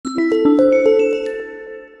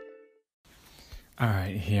All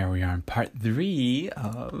right, here we are in part 3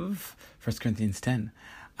 of 1 Corinthians 10.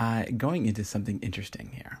 Going into something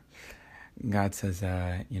interesting here. God says,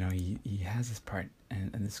 he has this part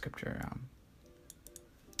in the scripture,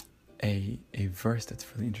 a verse that's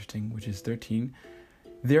really interesting, which is 13.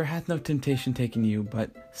 There hath no temptation taken you,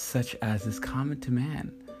 but such as is common to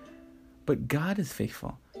man. But God is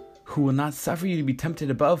faithful, who will not suffer you to be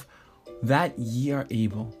tempted above that ye are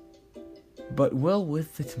able, but will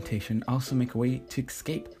with the temptation also make a way to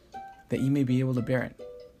escape, that ye may be able to bear it.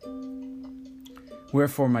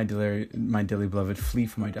 Wherefore, my dearly beloved, flee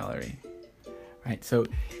from idolatry. Right? So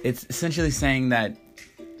it's essentially saying that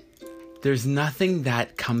there's nothing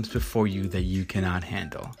that comes before you that you cannot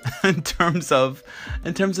handle in terms of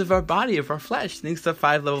our body, of our flesh. Things, the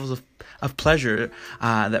 5 levels of pleasure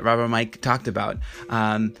that Rabbi Mike talked about.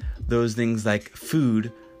 Those things like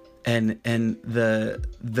food, and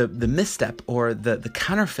the misstep or the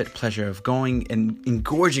counterfeit pleasure of going and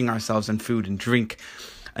engorging ourselves on food and drink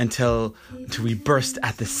until we burst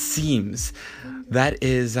at the seams. That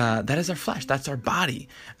is our flesh. That's our body,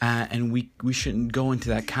 and we shouldn't go into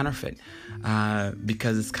that counterfeit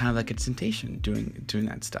because it's kind of like a temptation doing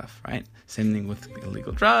that stuff, right? Same thing with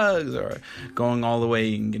illegal drugs or going all the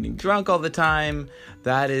way and getting drunk all the time.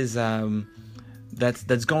 That is.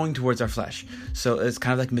 That's going towards our flesh. So it's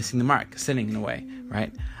kind of like missing the mark, sinning in a way,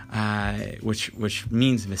 right? Which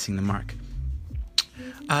means missing the mark.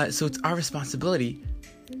 So it's our responsibility,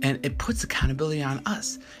 and it puts accountability on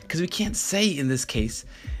us, because we can't say in this case,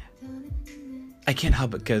 I can't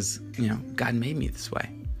help it because God made me this way.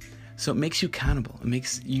 So it makes you accountable. It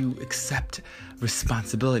makes you accept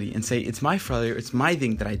responsibility and say, it's my failure, it's my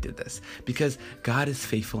thing that I did this. Because God is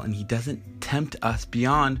faithful and he doesn't tempt us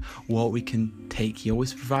beyond what we can take. He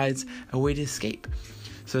always provides a way to escape.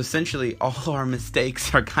 So essentially, all our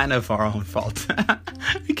mistakes are kind of our own fault.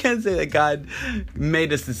 We can't say that God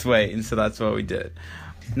made us this way, and so that's what we did.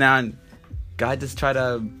 Now, God just try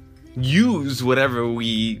to use whatever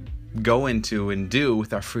we go into and do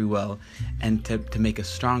with our free will and to make us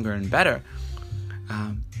stronger and better,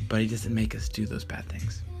 but he doesn't make us do those bad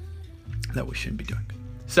things that we shouldn't be doing.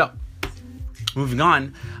 So moving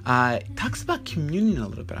on, it talks about communion a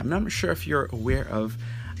little bit. I'm not sure if you're aware of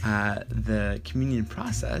the communion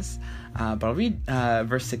process, but I'll read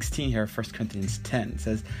verse 16 here, 1 Corinthians 10. It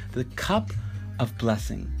says, the cup of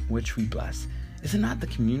blessing which we bless, is it not the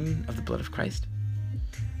communion of the blood of Christ?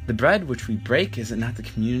 The bread which we break, is it not the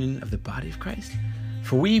communion of the body of Christ?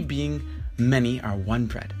 For we, being many, are one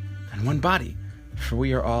bread and one body, for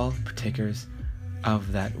we are all partakers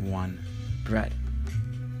of that one bread.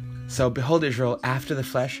 So behold, Israel, after the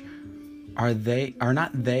flesh, are not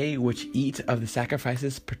they which eat of the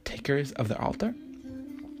sacrifices partakers of the altar?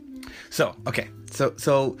 So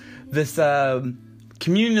this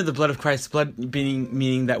communion of the blood of Christ, blood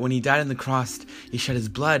meaning that when he died on the cross, he shed his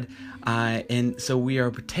blood. And so we are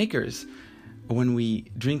partakers when we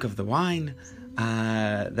drink of the wine,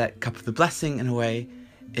 that cup of the blessing in a way,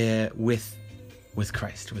 with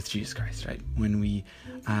Christ, with Jesus Christ, right? When we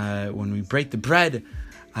break the bread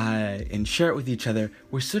and share it with each other,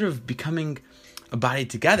 we're sort of becoming a body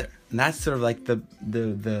together, and that's sort of like the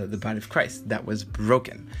body of Christ that was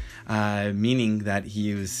broken, meaning that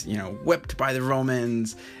he was whipped by the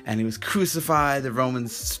Romans and he was crucified. The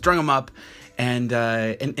Romans strung him up and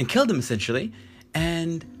killed him essentially,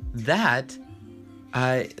 and that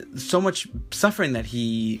so much suffering that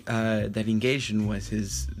he engaged in was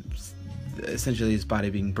essentially his body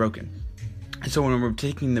being broken. And so when we're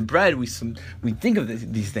taking the bread, we think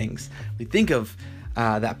of these things. We think of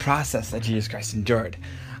that process that Jesus Christ endured,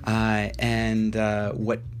 and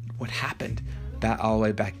what happened all the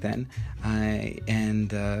way back then,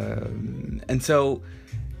 and so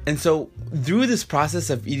through this process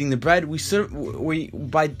of eating the bread, we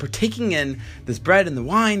by partaking in this bread and the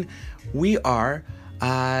wine, we are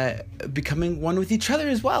becoming one with each other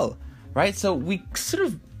as well, right? So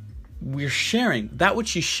we're sharing that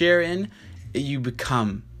which you share in, you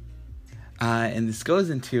become, and this goes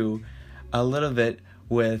into a little bit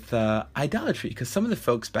with idolatry, because some of the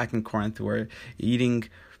folks back in Corinth were eating,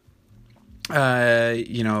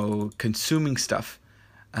 consuming stuff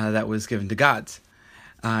that was given to gods.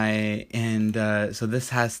 So this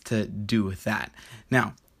has to do with that.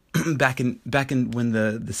 Now, back in when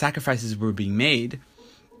the sacrifices were being made,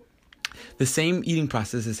 the same eating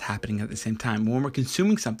process is happening at the same time. When we're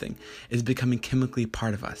consuming something, it's becoming chemically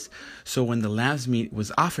part of us. So when the lamb's meat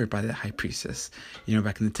was offered by the high priestess,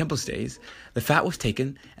 back in the temple's days, the fat was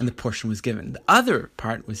taken and the portion was given. The other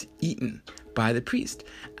part was eaten by the priest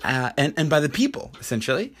and by the people,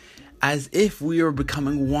 essentially, as if we were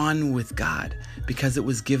becoming one with God, because it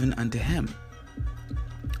was given unto him.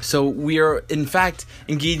 So we are, in fact,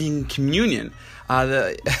 engaging in communion.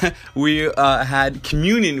 We had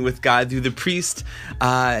communion with God through the priest,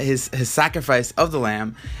 his sacrifice of the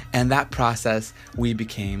lamb, and that process we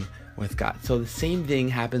became with God. So the same thing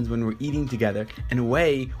happens when we're eating together. In a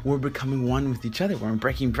way, we're becoming one with each other. We're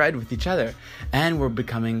breaking bread with each other, and we're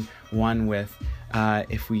becoming one with,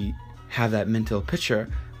 if we have that mental picture,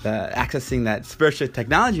 accessing that spiritual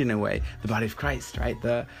technology in a way, the body of Christ, right?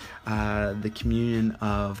 The communion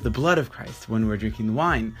of the blood of Christ when we're drinking the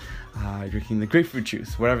wine, drinking the grapefruit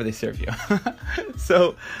juice, whatever they serve you.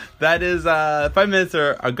 So that is 5 minutes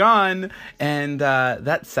are gone, and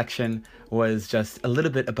that section was just a little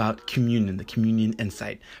bit about communion, the communion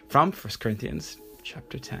insight from 1 Corinthians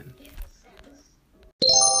chapter 10.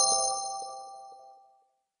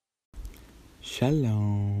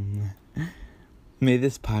 Shalom. May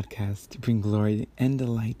this podcast bring glory and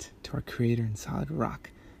delight to our Creator and solid rock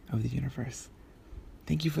of the universe.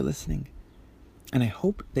 Thank you for listening, and I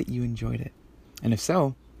hope that you enjoyed it. And if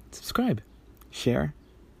so, subscribe, share,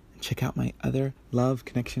 and check out my other love,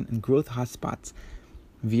 connection, and growth hotspots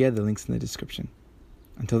via the links in the description.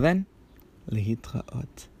 Until then,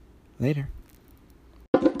 lehitraot. Later.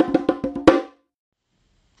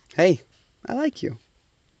 Hey, I like you.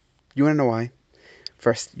 You want to know why?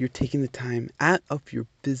 First, you're taking the time out of your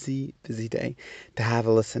busy day to have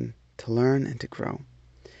a listen, to learn, and to grow.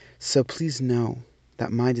 So please know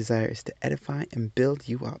that my desire is to edify and build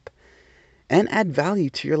you up and add value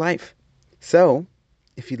to your life. So,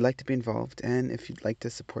 if you'd like to be involved and if you'd like to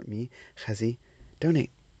support me, Chazi,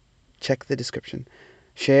 donate. Check the description.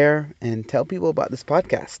 Share and tell people about this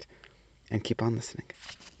podcast. And keep on listening.